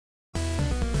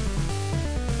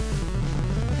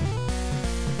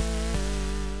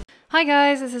Hi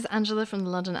guys, this is Angela from the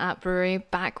London App Brewery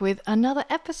back with another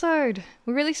episode.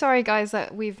 We're really sorry guys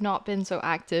that we've not been so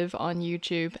active on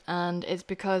YouTube, and it's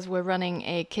because we're running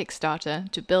a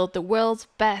Kickstarter to build the world's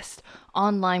best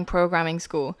online programming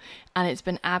school, and it's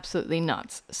been absolutely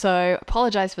nuts. So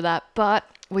apologize for that, but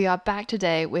we are back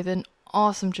today with an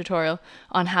awesome tutorial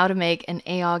on how to make an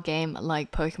AR game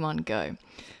like Pokemon Go.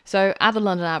 So at the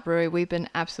London App Brewery, we've been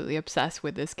absolutely obsessed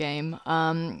with this game.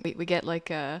 We get like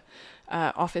a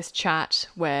office chat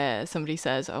where somebody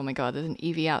says, oh my god, there's an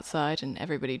EV outside, and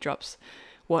everybody drops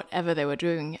whatever they were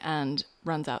doing and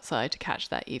runs outside to catch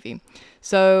that EV.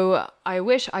 So I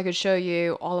wish I could show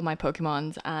you all of my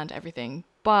Pokemons and everything,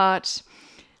 but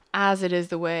as it is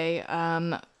the way,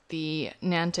 the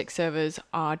Niantic servers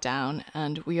are down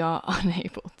and we are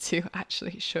unable to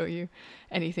actually show you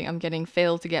anything. I'm getting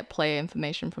failed to get player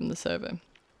information from the server.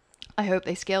 I hope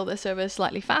they scale their server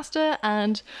slightly faster,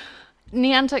 and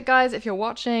Niantic guys, if you're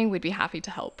watching, we'd be happy to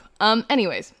help.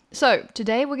 Anyways, so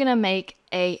today we're gonna make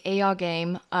a AR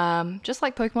game, just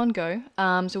like Pokemon Go.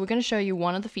 So we're gonna show you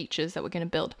one of the features that we're gonna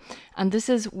build, and this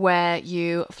is where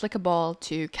you flick a ball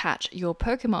to catch your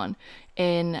Pokemon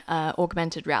in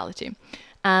augmented reality.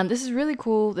 And this is really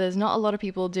cool. There's not a lot of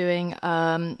people doing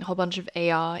a whole bunch of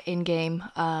AR in-game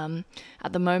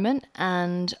at the moment,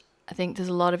 and I think there's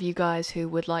a lot of you guys who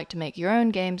would like to make your own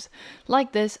games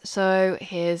like this, so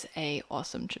here's a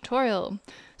awesome tutorial.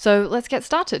 So let's get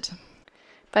started.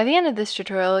 By the end of this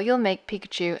tutorial, you'll make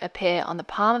Pikachu appear on the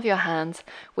palm of your hands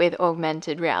with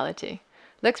augmented reality.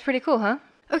 Looks pretty cool, huh?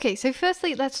 Okay, so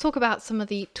firstly, let's talk about some of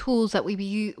the tools that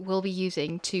we will be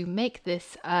using to make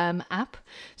this app.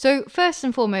 So first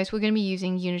and foremost, we're going to be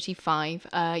using Unity 5,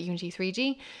 Unity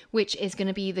 3D, which is going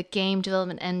to be the game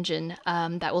development engine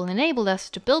that will enable us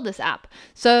to build this app.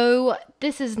 So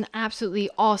this is an absolutely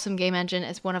awesome game engine.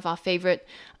 It's one of our favorite.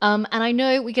 And I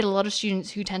know we get a lot of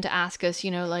students who tend to ask us,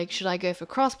 you know, like, should I go for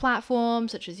cross-platform,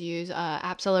 such as use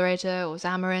Appcelerator or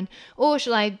Xamarin, or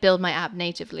should I build my app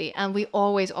natively? And we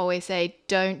always say,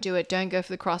 don't do it. Don't go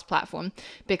for the cross-platform,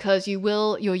 because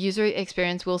your user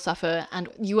experience will suffer and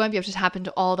you won't be able to tap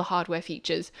into all the hardware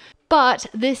features. But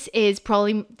this is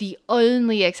probably the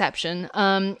only exception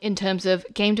in terms of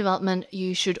game development.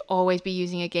 You should always be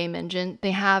using a game engine.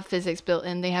 They have physics built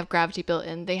in, they have gravity built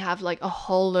in, they have like a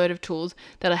whole load of tools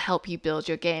that'll help you build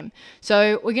your game.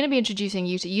 So we're going to be introducing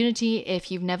you to Unity if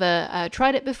you've never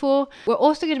tried it before. We're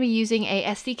also going to be using a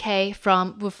SDK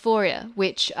from Vuforia,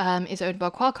 which is owned by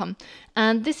Qualcomm.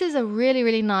 And this is a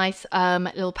really nice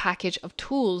little package of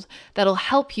tools that'll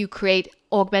help you create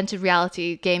augmented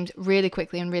reality games really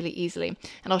quickly and really easily,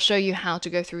 and I'll show you how to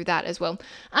go through that as well.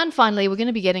 And finally, we're going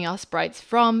to be getting our sprites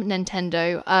from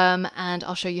Nintendo, and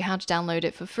I'll show you how to download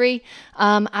it for free,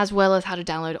 as well as how to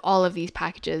download all of these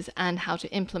packages and how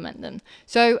to implement them.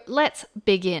 So let's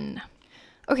begin.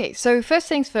 Okay, so first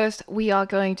things first, we are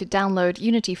going to download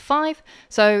Unity 5.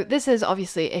 So this is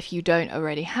obviously if you don't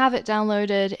already have it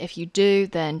downloaded. If you do,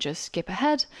 then just skip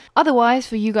ahead. Otherwise,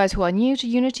 for you guys who are new to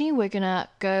Unity, we're gonna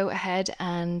go ahead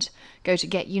and go to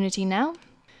Get Unity Now.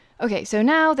 Okay, so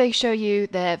now they show you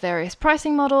their various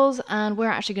pricing models, and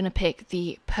we're actually gonna pick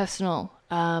the personal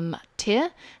tier,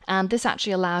 and this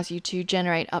actually allows you to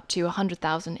generate up to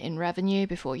 100,000 in revenue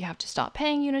before you have to start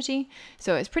paying Unity.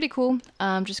 So it's pretty cool.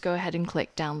 Just go ahead and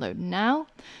click download now.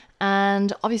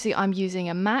 And obviously I'm using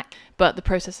a Mac, but the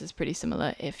process is pretty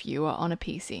similar if you are on a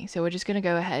PC. So we're just going to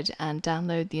go ahead and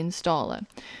download the installer.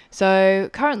 So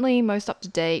currently most up to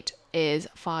date is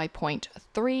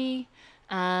 5.3,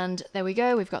 and there we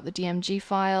go. We've got the DMG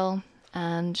file,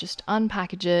 and just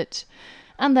unpackage it.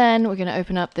 And then we're going to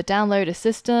open up the download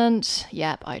assistant.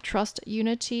 Yep, I trust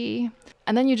Unity.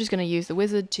 And then you're just going to use the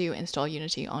wizard to install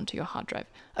Unity onto your hard drive.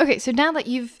 Okay, so now that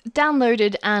you've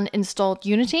downloaded and installed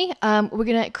Unity, we're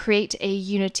going to create a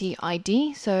Unity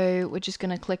ID. So we're just going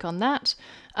to click on that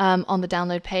on the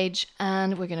download page,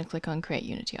 and we're going to click on Create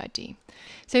Unity ID.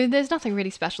 So there's nothing really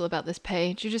special about this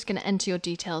page. You're just going to enter your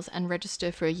details and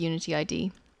register for a Unity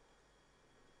ID.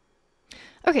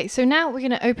 Okay, so now we're going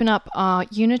to open up our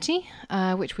Unity,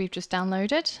 which we've just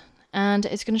downloaded, and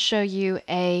it's going to show you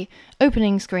a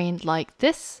opening screen like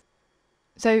this.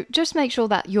 So just make sure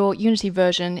that your Unity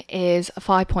version is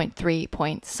 5.3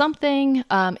 point something.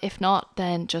 If not,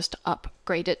 then just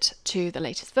upgrade it to the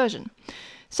latest version.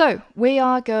 So we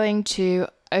are going to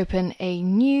open a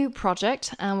new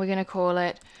project, and we're going to call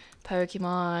it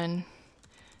Pokemon.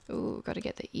 Ooh, got to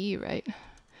get the E right.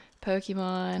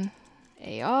 Pokemon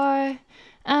AR.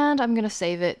 And I'm going to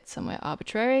save it somewhere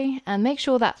arbitrary, and make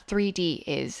sure that 3D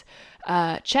is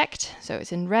checked, so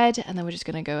it's in red, and then we're just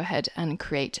going to go ahead and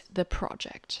create the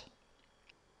project.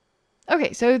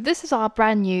 Okay, so this is our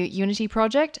brand new Unity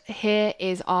project. Here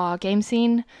is our game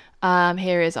scene.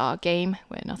 Here is our game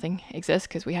where nothing exists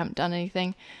because we haven't done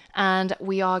anything. And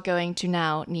we are going to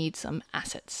now need some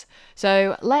assets.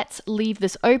 So let's leave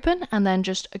this open and then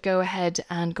just go ahead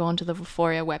and go onto the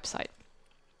Vuforia website.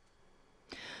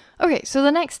 Okay, so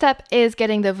the next step is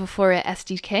getting the Vuforia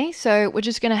SDK. So we're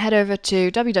just going to head over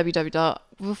to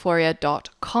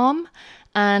www.vuforia.com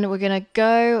and we're going to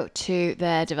go to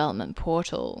their development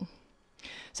portal.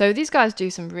 So these guys do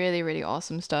some really, really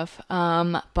awesome stuff,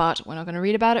 but we're not going to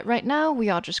read about it right now. We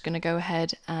are just going to go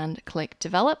ahead and click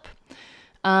develop.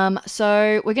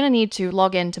 So we're going to need to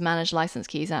log in to manage license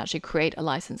keys and actually create a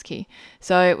license key.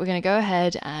 So we're going to go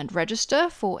ahead and register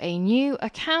for a new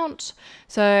account.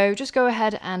 So just go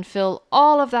ahead and fill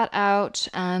all of that out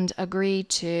and agree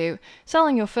to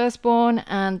selling your firstborn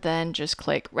and then just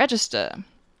click register.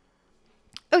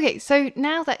 Okay, so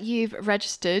now that you've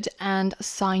registered and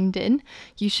signed in,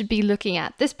 you should be looking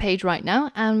at this page right now,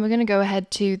 and we're going to go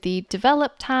ahead to the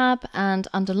Develop tab, and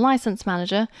under License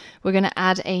Manager, we're going to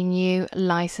add a new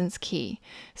license key.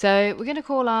 So we're going to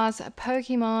call ours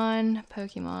Pokemon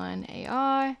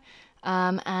AI,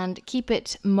 and keep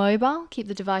it mobile, keep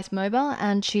the device mobile,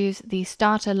 and choose the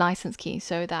starter license key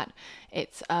so that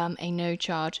it's a no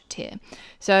charge tier.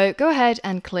 So go ahead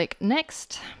and click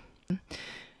Next.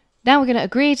 Now we're going to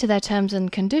agree to their terms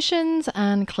and conditions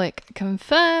and click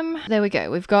confirm. There we go.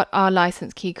 We've got our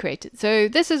license key created. So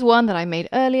this is one that I made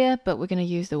earlier, but we're going to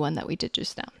use the one that we did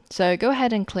just now. So go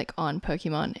ahead and click on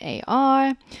Pokemon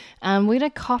AR, and we're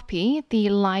going to copy the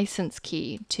license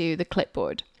key to the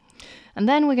clipboard. And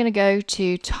then we're going to go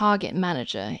to Target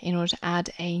Manager in order to add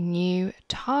a new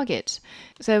target.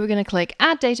 So we're going to click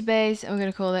Add Database, and we're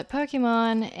going to call it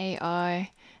Pokemon AI,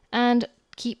 and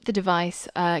keep the device,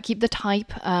 keep the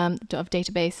type of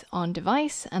database on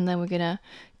device, and then we're gonna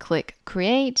click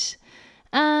create,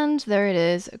 and there it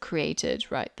is, created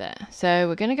right there. So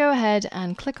we're gonna go ahead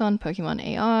and click on Pokemon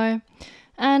AI,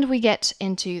 and we get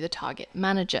into the target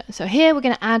manager. So here we're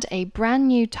gonna add a brand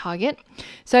new target.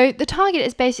 So the target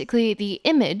is basically the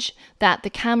image that the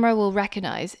camera will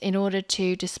recognize in order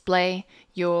to display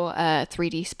your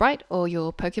 3D sprite or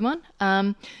your Pokemon.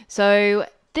 So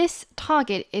this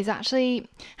target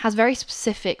has very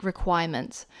specific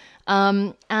requirements.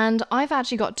 And I've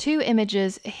actually got two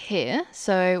images here.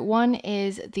 So one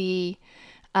is the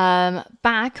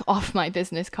back of my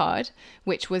business card,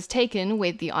 which was taken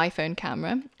with the iPhone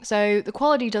camera. So the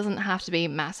quality doesn't have to be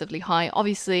massively high.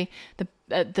 Obviously, the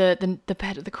better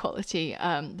the quality,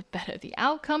 the better the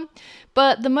outcome.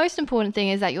 But the most important thing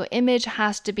is that your image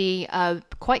has to be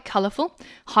quite colorful,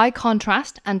 high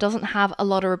contrast, and doesn't have a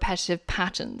lot of repetitive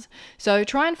patterns. So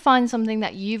try and find something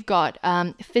that you've got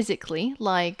physically,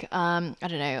 like, I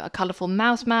don't know, a colorful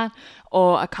mouse mat,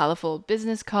 or a colorful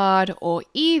business card, or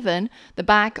even the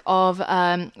back of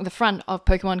the front of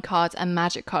Pokemon cards and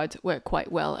Magic cards work quite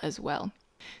well as well.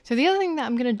 So the other thing that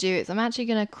I'm going to do is I'm actually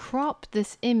going to crop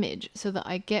this image so that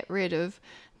I get rid of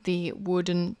the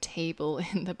wooden table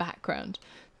in the background.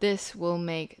 This will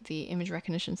make the image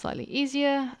recognition slightly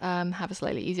easier, have a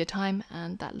slightly easier time,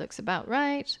 and that looks about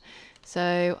right.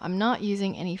 So I'm not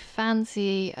using any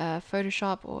fancy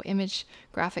Photoshop or image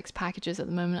graphics packages at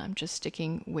the moment. I'm just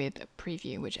sticking with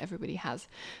Preview, which everybody has.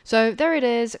 So there it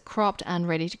is, cropped and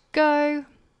ready to go.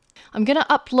 I'm going to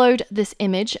upload this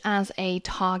image as a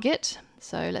target.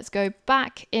 So let's go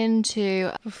back into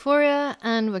Vuforia,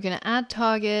 and we're going to add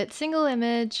target, single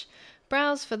image,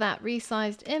 browse for that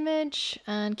resized image,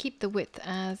 and keep the width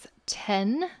as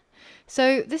 10.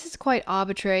 So this is quite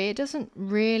arbitrary. It doesn't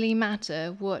really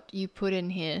matter what you put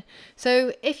in here.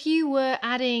 So if you were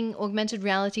adding augmented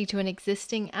reality to an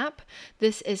existing app,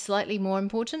 this is slightly more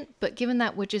important. But given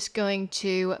that we're just going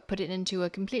to put it into a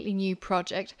completely new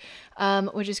project,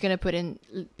 we're just going to put in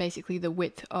basically the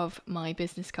width of my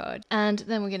business card. And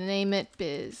then we're going to name it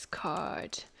Biz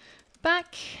Card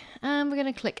Back, and we're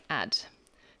going to click Add.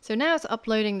 So now it's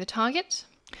uploading the target.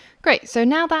 Great, so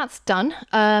now that's done,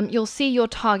 you'll see your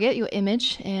target, your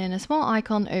image, in a small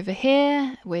icon over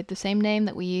here with the same name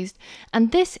that we used.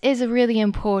 And this is a really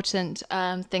important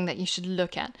thing that you should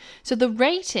look at. So the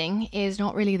rating is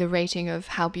not really the rating of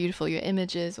how beautiful your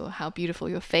image is or how beautiful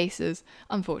your face is.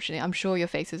 Unfortunately, I'm sure your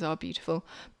faces are beautiful.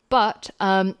 But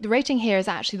the rating here is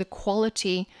actually the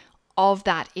quality of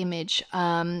that image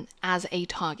as a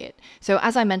target. So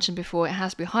as I mentioned before, it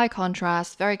has to be high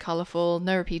contrast, very colorful,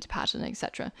 no repeat pattern,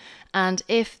 etc. And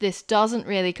if this doesn't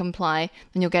really comply,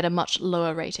 then you'll get a much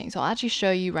lower rating. So I'll actually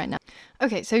show you right now.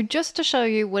 Okay, so just to show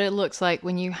you what it looks like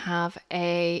when you have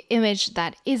a image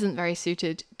that isn't very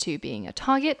suited to being a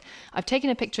target, I've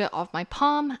taken a picture of my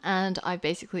palm and I've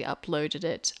basically uploaded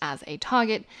it as a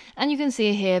target. And you can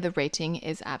see here the rating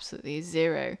is absolutely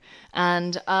 0.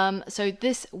 And so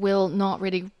this will not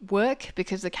really work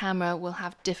because the camera will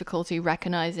have difficulty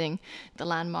recognizing the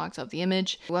landmarks of the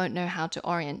image. You won't know how to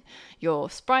orient your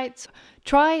sprites.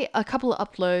 Try a couple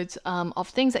of uploads of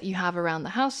things that you have around the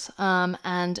house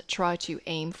and try to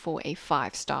aim for a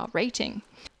 5-star rating.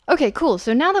 Okay, cool.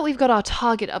 So now that we've got our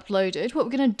target uploaded, what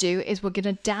we're going to do is we're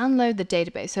going to download the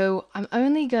database. So I'm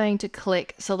only going to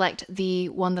select the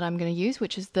one that I'm going to use,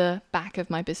 which is the back of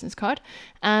my business card,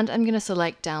 and I'm going to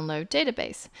select download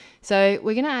database. So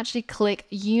we're going to actually click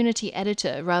Unity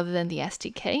Editor rather than the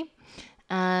SDK.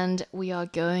 And we are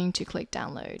going to click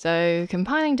download. So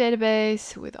compiling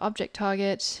database with object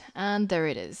target, and there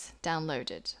it is,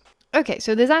 downloaded. Okay,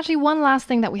 so there's actually one last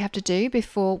thing that we have to do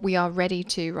before we are ready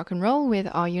to rock and roll with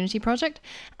our Unity project,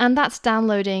 and that's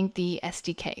downloading the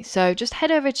SDK. So just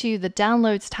head over to the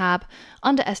Downloads tab.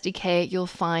 Under SDK, you'll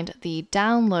find the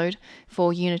download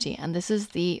for Unity, and this is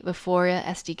the Vuforia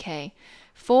SDK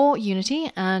for Unity,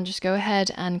 and just go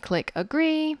ahead and click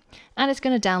agree, and it's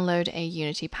going to download a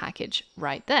Unity package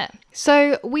right there.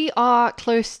 So we are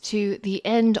close to the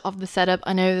end of the setup.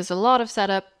 I know there's a lot of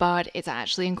setup, but it's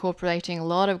actually incorporating a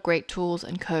lot of great tools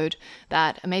and code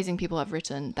that amazing people have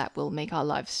written that will make our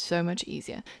lives so much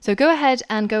easier. So go ahead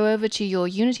and go over to your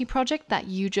Unity project that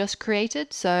you just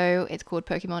created. So it's called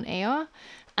Pokemon AR,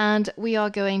 and we are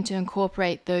going to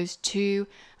incorporate those two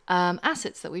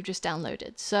assets that we've just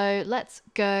downloaded. So let's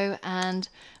go and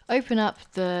open up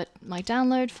my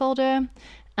download folder,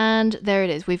 and there it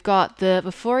is. We've got the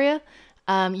Vuforia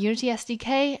Unity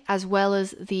SDK as well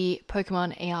as the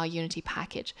Pokemon AR Unity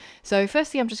package. So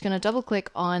firstly, I'm just going to double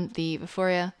click on the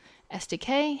Vuforia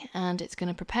SDK, and it's going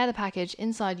to prepare the package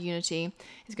inside Unity.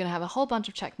 It's going to have a whole bunch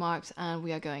of check marks, and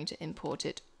we are going to import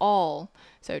it all.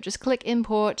 So just click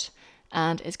import,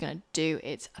 and it's going to do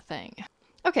its thing.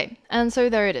 Okay, and so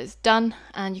there it is, done,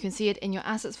 and you can see it in your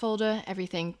assets folder,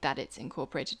 everything that it's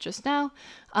incorporated just now.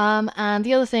 And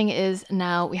the other thing is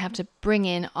now we have to bring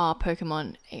in our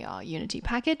Pokemon AR Unity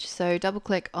package, so double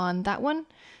click on that one,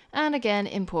 and again,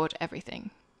 import everything.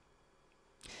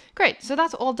 Great, so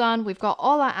that's all done. We've got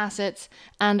all our assets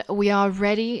and we are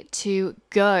ready to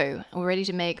go. We're ready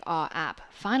to make our app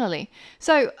finally.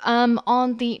 So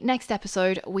on the next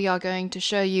episode, we are going to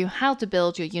show you how to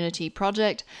build your Unity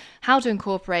project, how to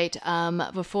incorporate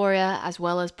Vuforia, as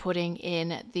well as putting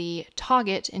in the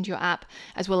target into your app,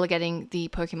 as well as getting the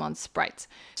Pokemon sprites.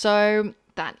 So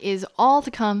that is all to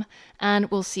come,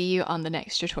 and we'll see you on the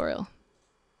next tutorial.